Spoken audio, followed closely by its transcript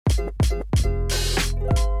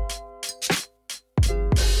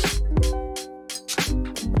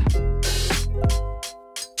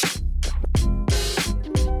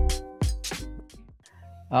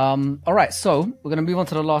All right, so we're going to move on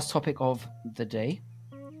to the last topic of the day.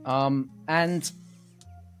 And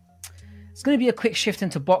it's going to be a quick shift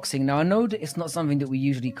into boxing. Now, I know that it's not something that we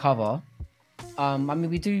usually cover. I mean,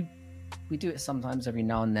 we do it sometimes every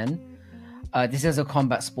now and then. This is a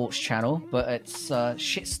combat sports channel, but it's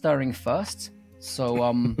shit stirring first. So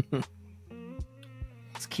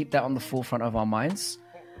let's keep that on the forefront of our minds.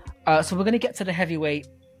 So we're going to get to the heavyweight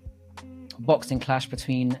boxing clash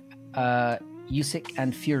between Usyk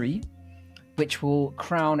and Fury, which will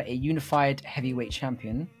crown a unified heavyweight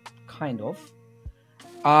champion, kind of.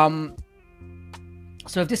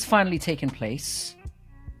 So if this finally taken place,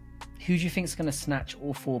 who do you think is going to snatch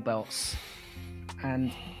all 4 belts,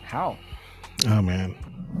 and how? Oh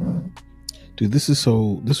man, dude, this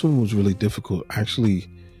one was really difficult. Actually,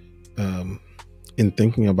 in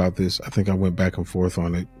thinking about this, I think I went back and forth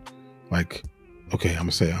on it. Like, okay, I'm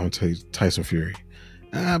gonna tell you Tyson Fury.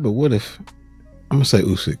 But what if I'm gonna say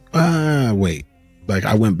Usyk? Wait. Like,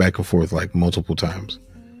 I went back and forth like multiple times.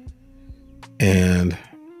 And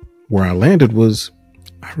where I landed was,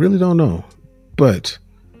 I really don't know. But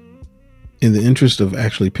in the interest of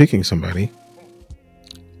actually picking somebody,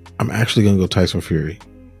 I'm actually gonna go Tyson Fury.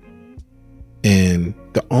 And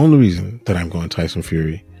the only reason that I'm going Tyson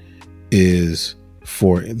Fury is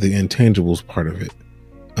for the intangibles part of it.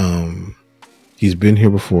 He's been here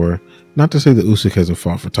before. Not to say that Usyk hasn't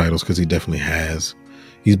fought for titles, because he definitely has.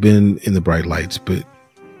 He's been in the bright lights, but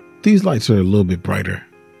these lights are a little bit brighter.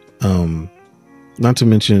 Not to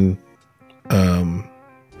mention,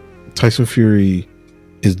 Tyson Fury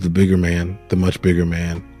is the bigger man, the much bigger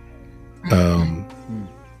man.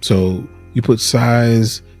 So you put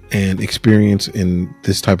size and experience in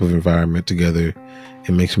this type of environment together,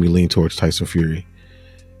 it makes me lean towards Tyson Fury.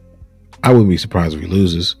 I wouldn't be surprised if he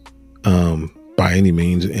loses. By any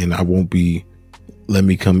means, and I won't be let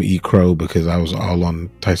me come eat crow because I was all on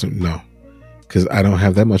Tyson. No, because I don't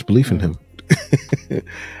have that much belief in him. I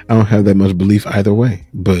don't have that much belief either way.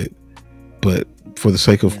 But for the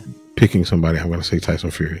sake of picking somebody, I'm going to say Tyson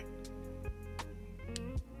Fury.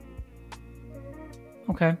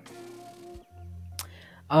 Okay.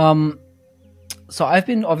 So I've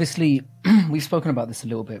been, obviously, we've spoken about this a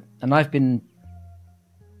little bit, and I've been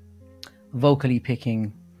vocally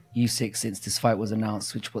picking Usyk since this fight was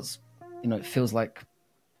announced, which was, it feels like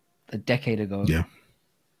a decade ago. Yeah.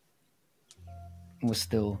 We're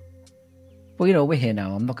still, well, we're here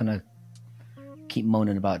now. I'm not going to keep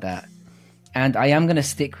moaning about that. And I am going to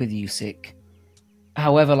stick with Usyk.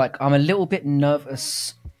 However, I'm a little bit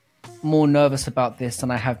more nervous about this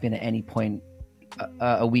than I have been at any point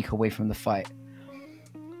a week away from the fight.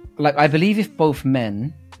 I believe if both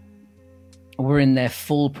men were in their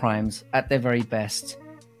full primes, at their very best,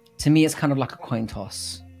 to me, it's kind of like a coin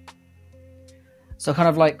toss. So kind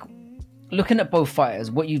of looking at both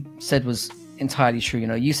fighters, what you said was entirely true.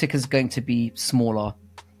 Usyk is going to be smaller.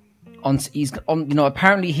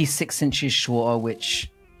 Apparently he's 6 inches shorter,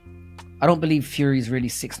 which I don't believe Fury's really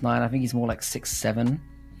 6'9". I think he's more like 6'7".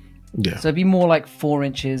 Yeah. So it'd be more like 4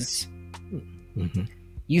 inches. Mm-hmm.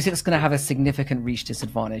 Usyk's going to have a significant reach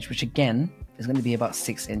disadvantage, which again is going to be about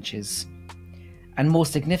 6 inches. And more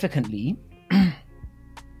significantly,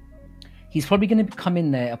 he's probably going to come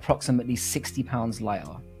in there approximately 60 pounds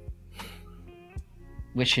lighter,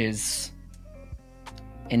 which is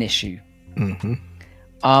an issue. Mm-hmm.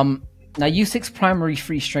 Now, Usyk's primary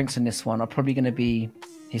free strengths in this one are probably going to be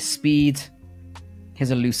his speed,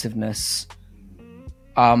 his elusiveness.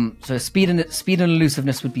 So speed and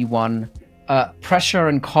elusiveness would be one. Pressure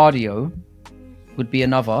and cardio would be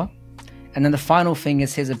another. And then the final thing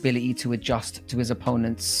is his ability to adjust to his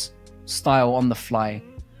opponent's style on the fly.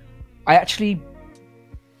 I actually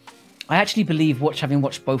believe, having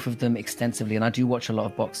watched both of them extensively, and I do watch a lot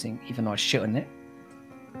of boxing, even though I shit on it,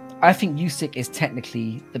 I think Usyk is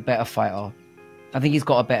technically the better fighter. I think he's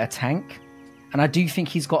got a better tank, and I do think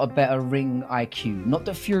he's got a better ring IQ. Not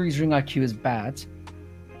that Fury's ring IQ is bad,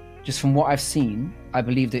 just from what I've seen, I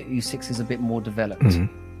believe that Usyk's is a bit more developed.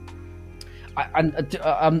 Mm-hmm.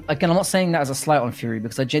 Again, I'm not saying that as a slight on Fury,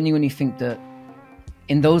 because I genuinely think that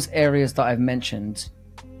in those areas that I've mentioned,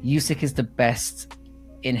 Usyk is the best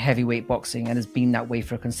in heavyweight boxing and has been that way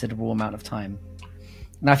for a considerable amount of time.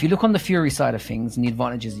 Now, if you look on the Fury side of things and the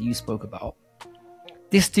advantages that you spoke about,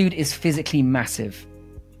 this dude is physically massive.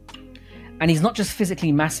 And he's not just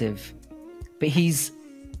physically massive, but he's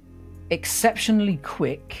exceptionally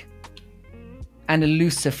quick and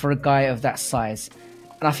elusive for a guy of that size.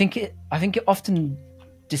 And I think it often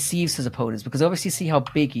deceives his opponents because they obviously see how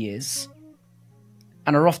big he is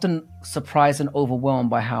and are often surprised and overwhelmed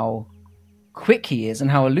by how quick he is and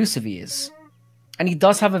how elusive he is. And he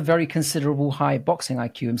does have a very considerable high boxing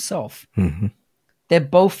IQ himself. Mm-hmm. They're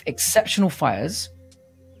both exceptional fighters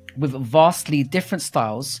with vastly different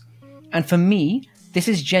styles. And for me, this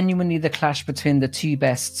is genuinely the clash between the two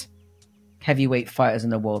best heavyweight fighters in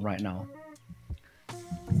the world right now.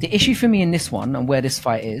 The issue for me in this one and where this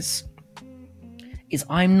fight is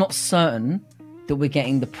I'm not certain that we're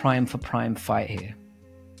getting the prime for prime fight here.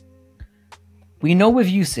 We know with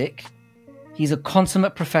Usyk, he's a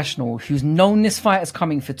consummate professional who's known this fight is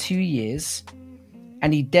coming for 2 years,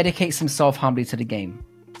 and he dedicates himself humbly to the game.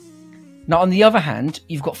 Now, on the other hand,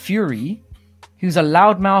 you've got Fury, who's a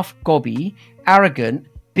loudmouth, gobby, arrogant,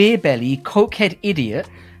 beer belly, cokehead idiot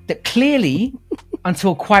that clearly,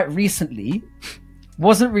 until quite recently,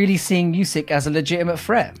 wasn't really seeing Usyk as a legitimate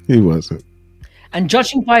threat. He wasn't. And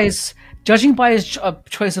judging by his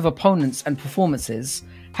choice of opponents and performances,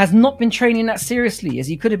 has not been training that seriously as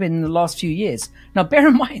he could have been in the last few years. Now, bear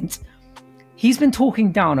in mind, he's been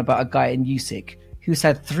talking down about a guy in Usyk who's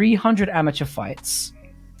had 300 amateur fights.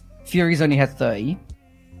 Fury's only had 30.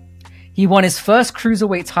 He won his first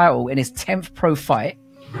cruiserweight title in his 10th pro fight,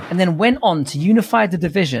 and then went on to unify the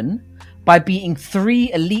division by beating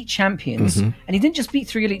 3 elite champions. Mm-hmm. And he didn't just beat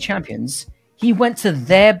 3 elite champions. He went to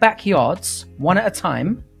their backyards, one at a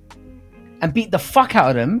time, and beat the fuck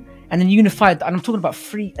out of them, and then unified, and I'm talking about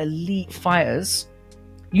 3 elite fighters,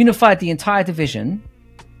 unified the entire division,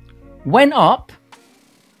 went up,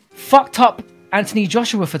 fucked up Anthony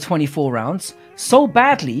Joshua for 24 rounds, so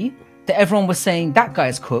badly that everyone was saying, that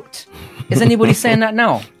guy's cooked. Is anybody saying that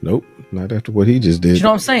now? Nope, not after what he just did. Do you know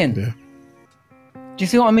what I'm saying? Yeah. Do you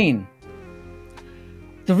see what I mean?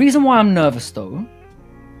 The reason why I'm nervous, though,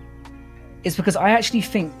 is because I actually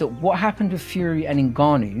think that what happened with Fury and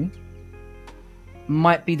Ngannou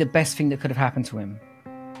might be the best thing that could have happened to him.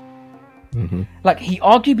 Mm-hmm. Like, he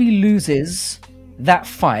arguably loses that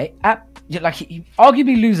fight he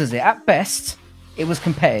arguably loses it. At best, it was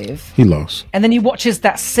competitive. He lost. And then he watches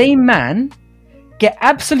that same man get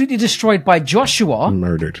absolutely destroyed by Joshua,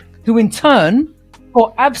 Murdered. who in turn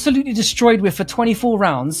got absolutely destroyed with for 24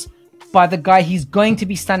 rounds by the guy he's going to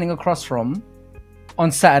be standing across from on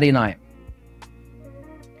Saturday night.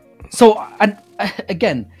 So, and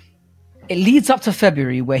again, it leads up to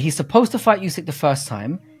February where he's supposed to fight Usyk the first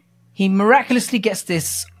time. He miraculously gets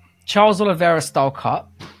this Charles Oliveira style cut.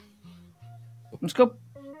 Let's go.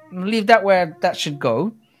 Leave that where that should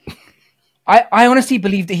go. I honestly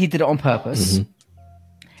believe that he did it on purpose. Mm-hmm.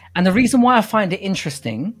 And the reason why I find it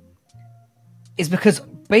interesting is because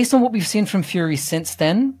based on what we've seen from Fury since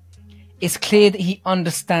then, it's clear that he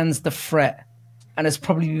understands the threat and has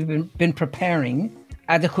probably been preparing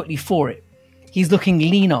adequately for it. He's looking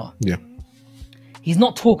leaner. Yeah. He's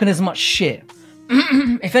not talking as much shit.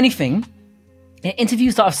 If anything, in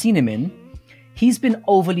interviews that I've seen him in, he's been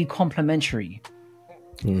overly complimentary.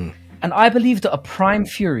 Mm. And I believe that a prime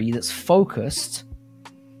Fury that's focused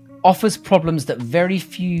offers problems that very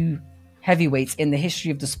few heavyweights in the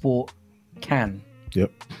history of the sport can.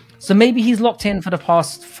 Yep. So maybe he's locked in for the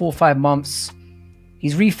past 4 or 5 months.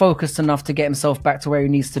 He's refocused enough to get himself back to where he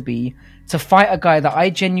needs to be, to fight a guy that I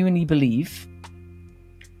genuinely believe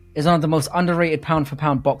is one of the most underrated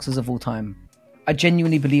pound-for-pound boxers of all time. I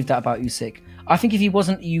genuinely believe that about Usyk. I think if he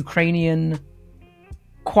wasn't a Ukrainian,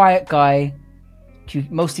 quiet guy, he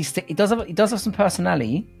does have some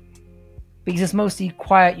personality, but he's this mostly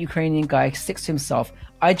quiet Ukrainian guy, sticks to himself.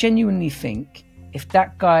 I genuinely think if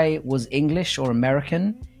that guy was English or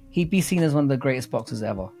American, he'd be seen as one of the greatest boxers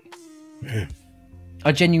ever. Yeah.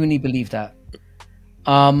 I genuinely believe that.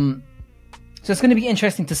 So it's going to be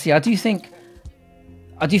interesting to see. I do think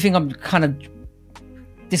I'm kind of...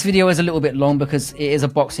 This video is a little bit long because it is a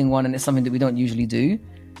boxing one and it's something that we don't usually do.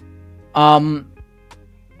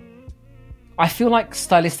 I feel like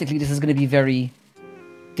stylistically this is going to be very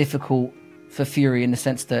difficult for Fury in the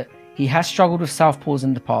sense that he has struggled with southpaws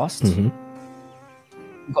in the past. Mm-hmm.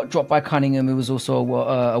 Got dropped by Cunningham, who was also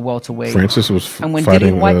a welterweight. Francis was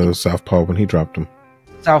fighting southpaw when he dropped him.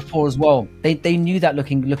 Southpaw as well. They knew that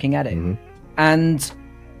looking at it. Mm-hmm. And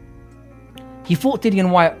he fought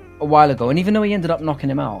Dillian White a while ago, and even though he ended up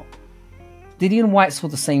knocking him out, Dillian White saw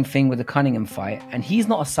the same thing with the Cunningham fight, and he's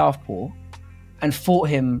not a southpaw, and fought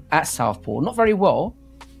him at southpaw. Not very well,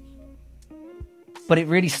 but it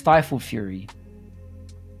really stifled Fury.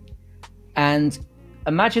 And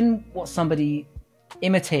imagine what somebody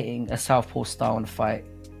imitating a southpaw style in a fight.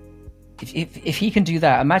 If he can do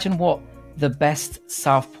that, imagine what the best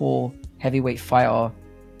southpaw heavyweight fighter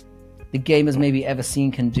the game has maybe ever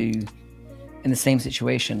seen can do in the same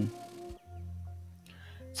situation.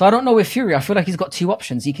 So I don't know with Fury. I feel like he's got two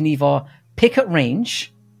options. He can either pick at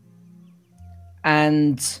range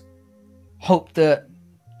and hope that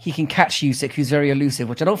he can catch Usyk, who's very elusive,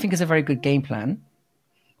 which I don't think is a very good game plan.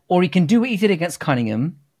 Or he can do what he did against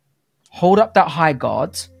Cunningham, hold up that high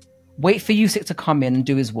guard, wait for Usyk to come in and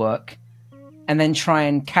do his work, and then try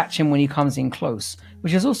and catch him when he comes in close,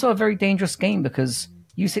 which is also a very dangerous game because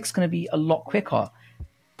Usyk's going to be a lot quicker.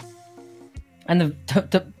 And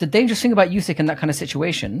the dangerous thing about Usyk in that kind of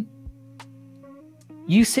situation,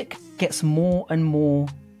 Usyk gets more and more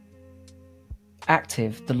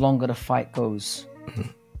active the longer the fight goes.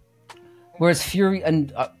 Whereas Fury,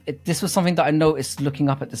 and this was something that I noticed looking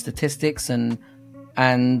up at the statistics and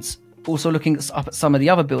also looking up at some of the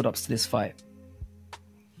other build-ups to this fight.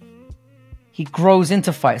 He grows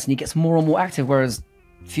into fights and he gets more and more active, whereas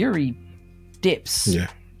Fury dips. Yeah.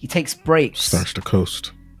 He takes breaks. Starts to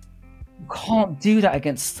coast. You can't do that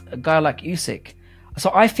against a guy like Usyk.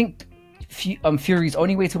 So I think Fury's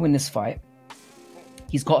only way to win this fight,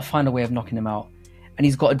 he's got to find a way of knocking him out. And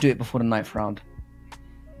he's got to do it before the 9th round.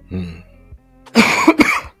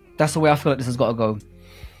 That's the way I feel like this has got to go.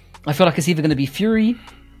 I feel like it's either going to be Fury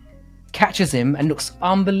catches him and looks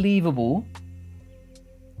unbelievable,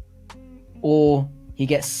 or he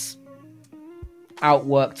gets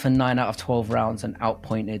outworked for 9 out of 12 rounds and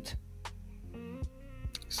outpointed.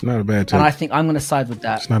 It's not a bad take. And I think I'm going to side with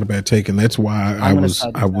that. It's not a bad take, and that's why I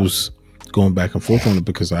was going back and forth on it,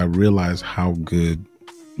 because I realized how good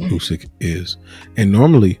Usyk is. And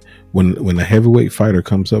normally when a heavyweight fighter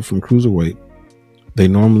comes up from cruiserweight, they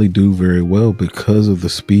normally do very well because of the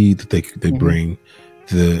speed that they bring,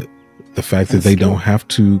 the fact that they don't have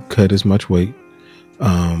to cut as much weight,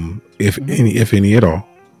 if any at all.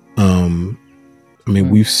 I mean,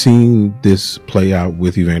 we've seen this play out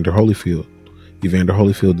with Evander Holyfield. Evander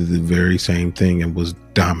Holyfield did the very same thing and was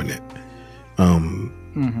dominant.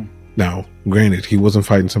 Now, granted, he wasn't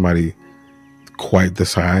fighting somebody quite the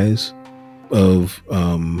size of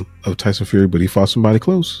Tyson Fury, but he fought somebody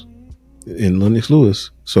close in Lennox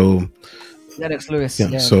Lewis. So Lennox Lewis,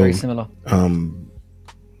 yeah, so very similar.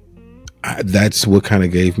 That's what kind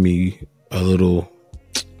of gave me a little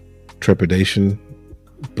trepidation,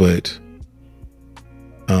 but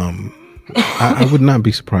I would not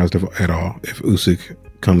be surprised at all if Usyk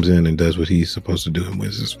comes in and does what he's supposed to do and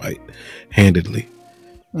wins this fight handedly.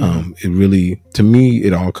 It really, to me,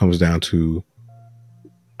 it all comes down to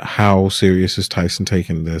how serious is Tyson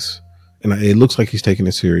taking this, and it looks like he's taking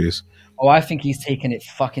it serious. Oh, I think he's taking it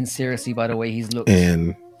fucking seriously by the way he's looked.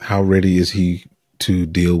 And how ready is he to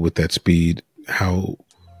deal with that speed?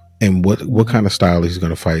 And what kind of style he's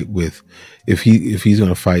going to fight with? If he's going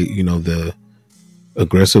to fight, the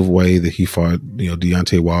aggressive way that he fought,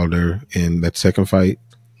 Deontay Wilder in that second fight,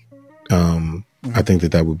 I think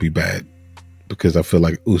that would be bad, because I feel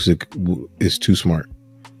like Usyk is too smart.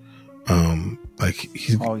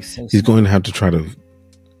 He's going to have to try to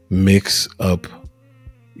mix up,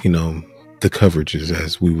 the coverages,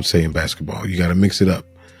 as we would say in basketball. You got to mix it up.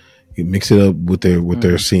 You mix it up with what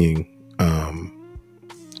they're seeing,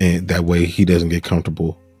 and that way he doesn't get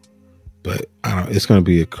comfortable. But it's going to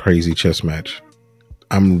be a crazy chess match.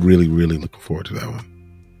 I'm really, really looking forward to that one.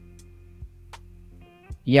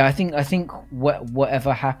 Yeah, I think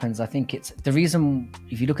whatever happens, I think it's the reason.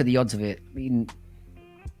 If you look at the odds of it, I mean,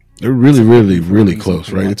 they're really, really, really close,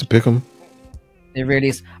 right? It's a pick 'em. It really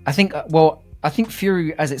is. I think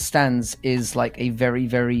Fury, as it stands, is like a very,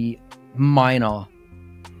 very minor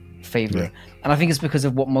favorite, and I think it's because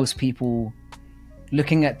of what most people,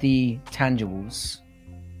 looking at the tangibles,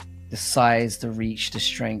 the size, the reach, the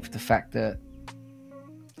strength, the fact that,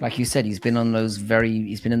 like you said, he's been in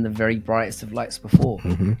the very brightest of lights before.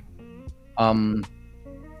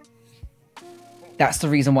 That's the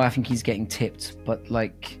reason why I think he's getting tipped. But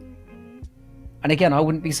and again, I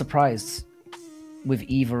wouldn't be surprised with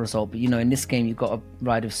either result. But in this game, you've got to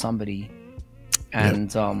ride with somebody,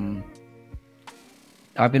 and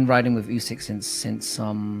I've been riding with Usyk since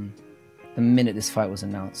the minute this fight was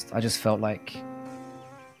announced. I just felt like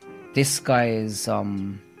this guy is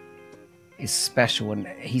special, and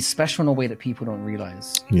he's special in a way that people don't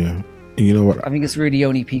realize. Yeah. And you know what? I think it's really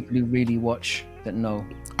only people who really watch that know.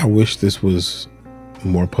 I wish this was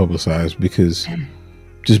more publicized, because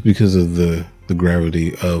of the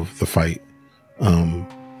gravity of the fight.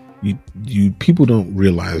 People don't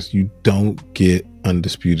realize you don't get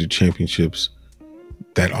undisputed championships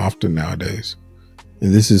that often nowadays.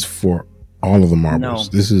 And this is for all of the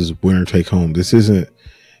marbles. No. This is winner take home. This isn't,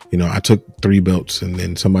 I took 3 belts and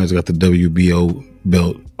then somebody's got the WBO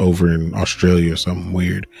belt over in Australia or something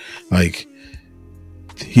weird.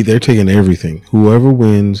 they're taking everything. Whoever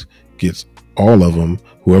wins gets all of them.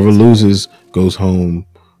 Whoever loses goes home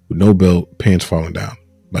with no belt, pants falling down.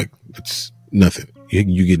 Like, it's nothing.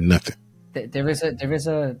 You get nothing. There is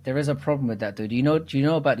a problem with that, though. Do you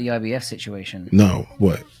know about the IBF situation? No,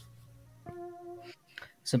 what?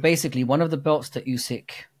 So basically, one of the belts that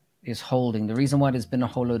Usyk is holding, the reason why there's been a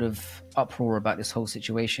whole load of uproar about this whole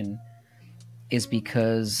situation is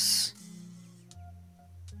because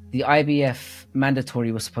the IBF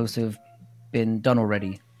mandatory was supposed to have been done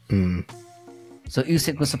already. So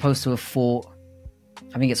Usyk was supposed to have fought,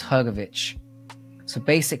 I think it's Hrgović. So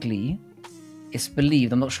basically, it's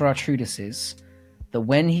believed, I'm not sure how true this is, that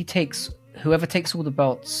when whoever takes all the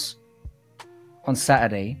belts on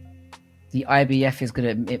Saturday, the IBF is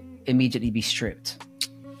going to immediately be stripped.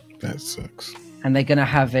 That sucks. And they're going to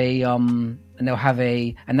have and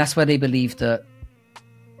that's where they believe that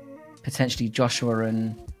potentially Joshua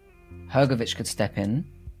and Hrgović could step in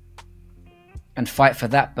and fight for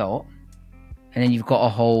that belt. And then you've got a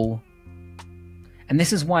whole, and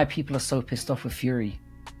this is why people are so pissed off with Fury.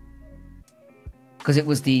 Because it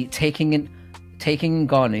was the taking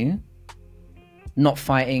Ngannou, not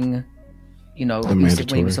fighting,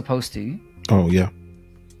 Usyk when he was supposed to. Oh, yeah.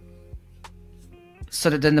 So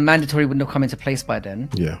that then the mandatory wouldn't have come into place by then.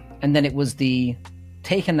 Yeah. And then it was the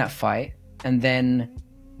taking that fight and then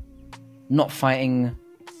not fighting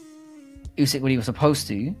Usyk when he was supposed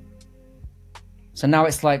to. So now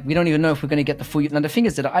it's like, we don't even know if we're going to get the full... Now the thing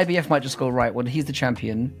is that the IBF might just go, right, well, he's the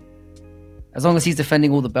champion. As long as he's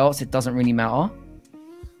defending all the belts, it doesn't really matter.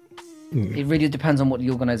 It really depends on what the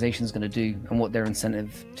organization is going to do and what their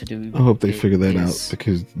incentive to do. I hope they figure that out,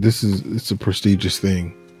 because it's a prestigious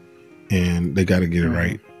thing, and they got to get it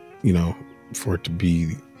right, for it to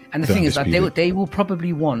be. And the thing is that they will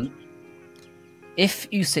probably want, if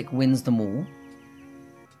Usyk wins them all,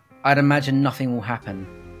 I'd imagine nothing will happen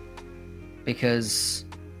because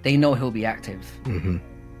they know he'll be active.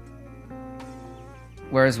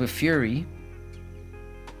 Whereas with Fury.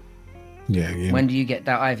 Yeah. When do you get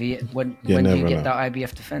that IBF? When do you get that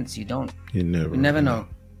IBF defense? You don't. You never know.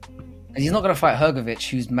 And he's not going to fight Hrgović,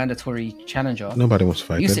 who's mandatory challenger. Nobody wants to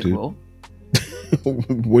fight Usyk that dude. Will.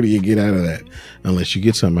 What do you get out of that? Unless you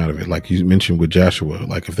get something out of it, like you mentioned with Joshua.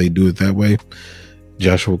 Like if they do it that way,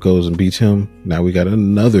 Joshua goes and beats him. Now we got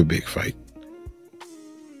another big fight.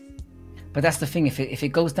 But that's the thing. If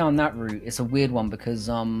it goes down that route, it's a weird one because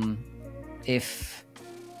if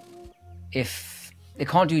they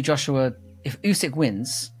can't do Joshua, if Usyk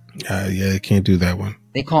wins, they can't do that one.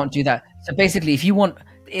 They can't do that. So basically, if you want,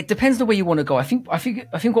 it depends the way you want to go. I think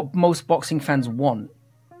what most boxing fans want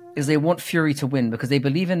is they want Fury to win because they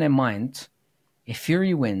believe in their mind, if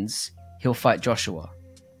Fury wins, he'll fight Joshua.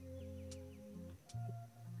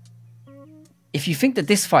 If you think that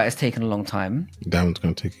this fight has taken a long time, that one's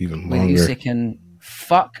going to take even longer. With Usyk and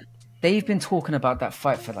they've been talking about that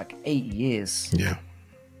fight for like 8 years. Yeah.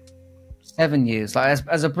 7 years. Like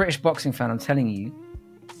as a British boxing fan, I'm telling you,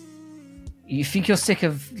 you think you're sick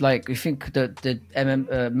of you think the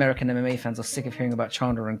American MMA fans are sick of hearing about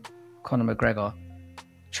Chandler and Conor McGregor.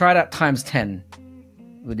 Try that times 10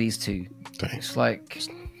 with these two. Dang. It's like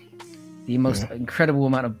the most incredible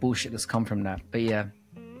amount of bullshit that's come from that. But yeah,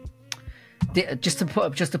 just to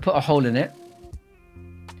put a hole in it,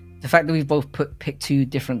 the fact that we've both picked two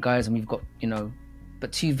different guys and we've got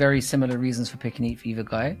but two very similar reasons for picking either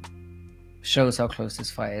guy shows how close this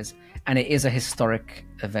fight is. And it is a historic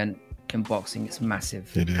event in boxing. It's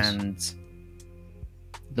massive. It is. And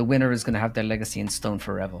the winner is going to have their legacy in stone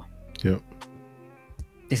forever. Yep.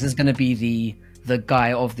 This is going to be the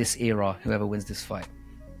guy of this era, whoever wins this fight.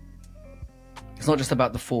 It's not just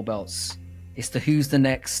about the 4 belts. It's who's the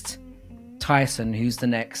next Tyson, who's the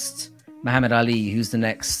next Muhammad Ali, who's the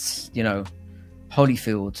next,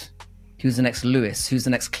 Holyfield, who's the next Lewis, who's the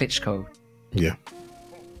next Klitschko. Yeah.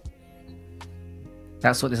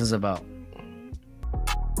 That's what this is about.